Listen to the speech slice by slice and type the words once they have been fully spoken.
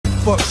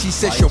fuck, she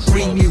said she'll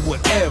bring me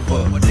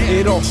whatever.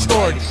 It all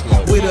started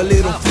with a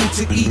little food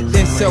to eat,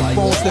 then cell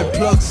phones, then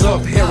plugs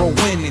up,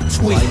 heroin and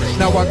tweet.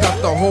 Now I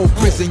got the whole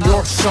prison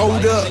yard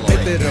sold up.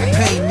 Method of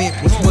payment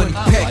was money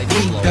packed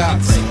green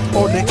dots.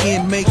 All the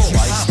inmates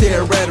used to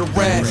stare at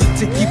her ass.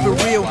 To keep it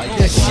real,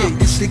 that shit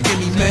used to get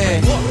me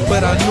mad.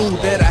 But I knew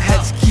that I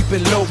had to keep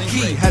it low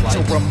key. Had to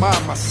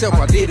remind myself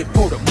I did it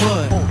for the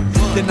money.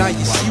 Then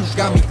ISU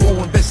got me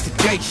for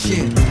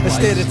investigation.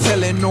 Instead of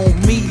telling on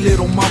me,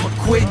 little mama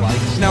quit.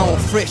 Now I'm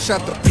fresh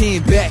out the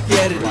pen, back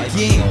at it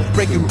again.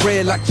 Breaking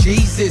bread like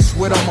Jesus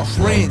with all my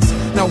friends.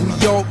 Now we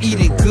all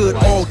eating good,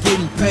 all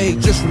getting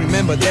paid. Just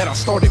remember that I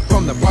started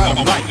from the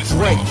bottom like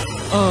Drake.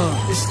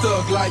 It's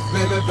thug life,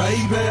 baby,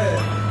 baby.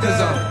 Cause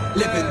I'm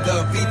living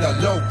the vida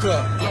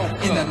loca.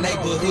 In the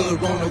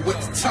neighborhood, rolling with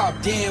the top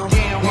down.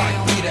 White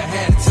Vita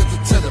had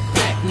to the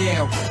back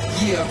now.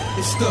 Yeah,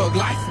 it's thug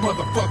life,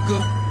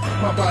 motherfucker.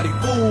 My body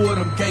full of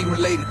them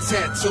gang-related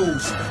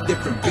tattoos.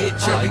 Different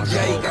bitch every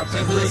day, got the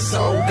hood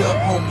sold up.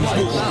 Homies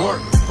doing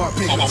work, my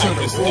paper to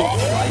the roof.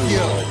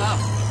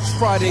 Yeah, it's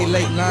Friday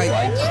late night.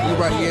 We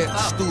right here at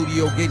the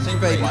studio getting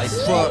faded as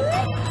fuck.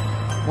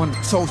 Wanna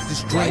toast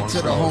this drink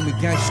to the homie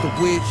Gangsta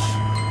Witch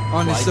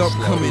on his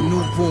upcoming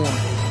newborn.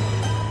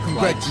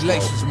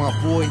 Congratulations, my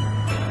boy.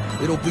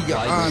 It'll be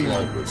an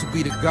honor to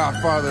be the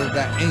godfather of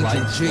that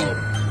angel G.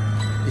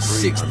 It's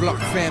 6 block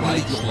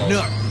family, you're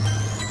nothing.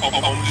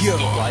 Yeah.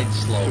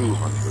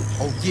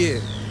 Oh yeah.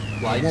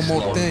 One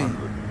more thing.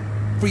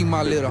 Free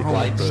my little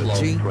homie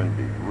G.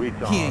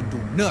 He ain't do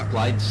nothing.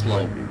 Glide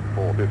slow.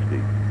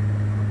 450.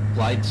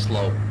 Glide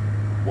slow.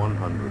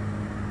 100.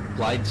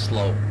 Glide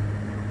slow.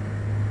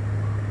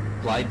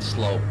 Glide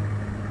slow.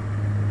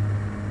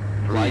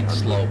 Glide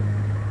slow.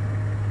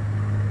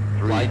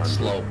 Glide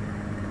slow.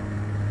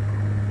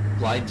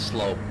 Glide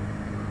slow.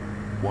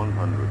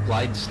 100.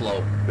 Glide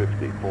slow.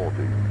 50,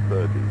 40,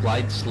 30.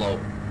 Glide slow.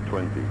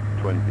 20,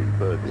 20,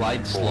 30.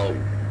 Glide slow.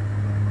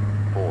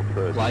 4,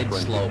 30, glide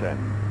 20, slow. 10.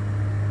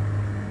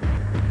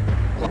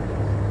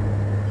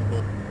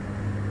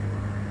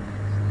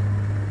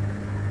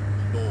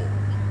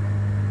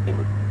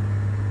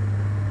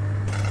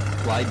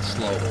 Glide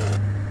slow.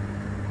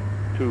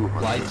 200.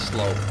 Glide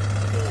slow.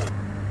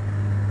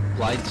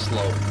 Glide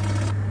slow.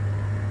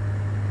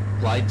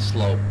 Glide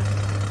slow.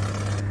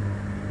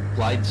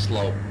 Glide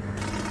slow.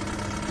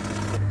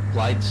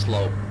 Glide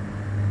slow.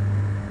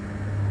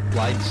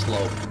 Glide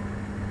slow.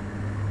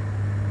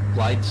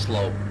 Glide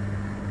slow.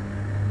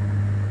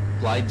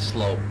 Glide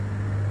slow.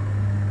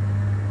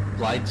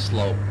 Glide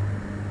slow.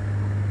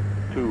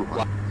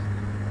 200.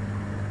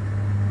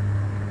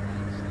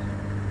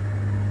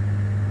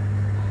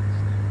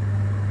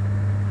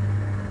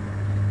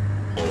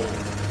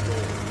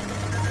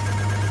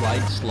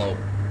 Glide slow.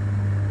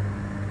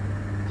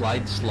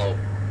 Glide slow.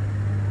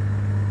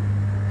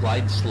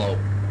 Glide slow.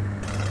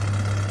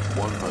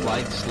 100.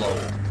 Glide slow.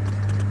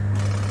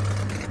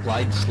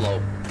 Glide slow.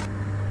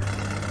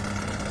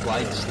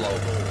 Glide slow.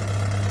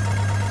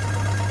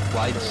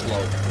 Glide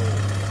slow.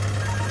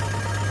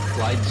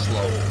 Glide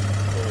slow.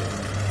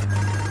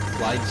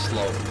 Glide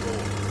slow.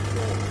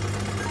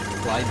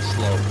 Glide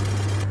slow.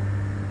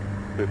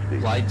 50.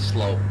 Glide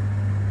slow.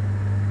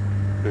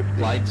 50.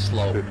 Glide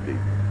slow. 50.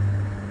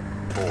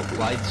 40.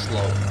 Glide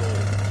slow.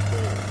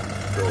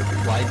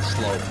 30. Glide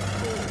slow.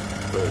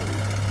 30.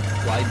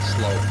 Glide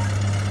slow.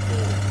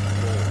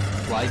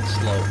 Glide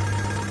slow.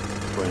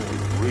 20.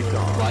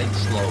 Retard. Glide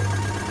slow.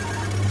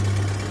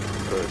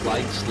 30.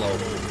 Glide slow.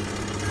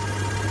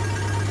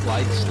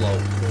 Glide slow.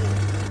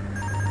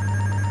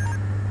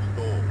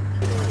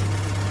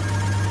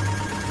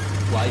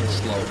 Glide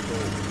slow.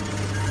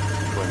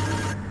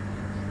 20.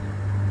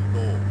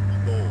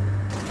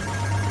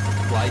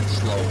 Glide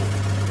slow.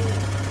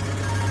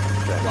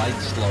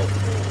 Glide slow.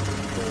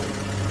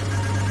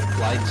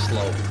 Glide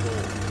slow.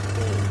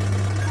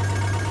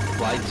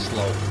 Glide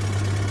slow.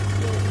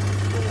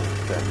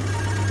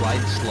 Glide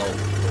slow.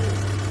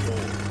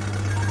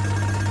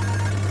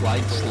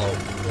 Glide slow.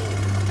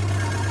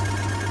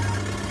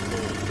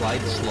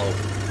 Glide slow.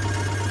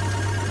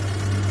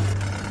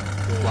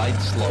 Glide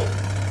slow.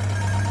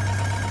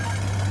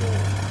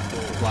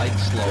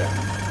 Glide slow.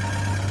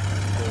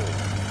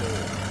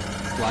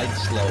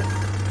 Glide slow.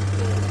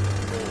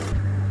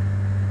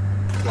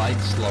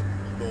 Glide slow.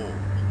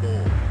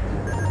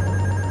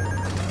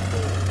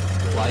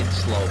 Glide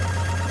slow.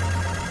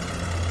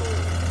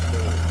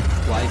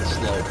 Glide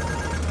slow.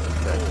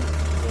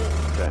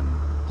 10.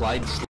 Glide slow.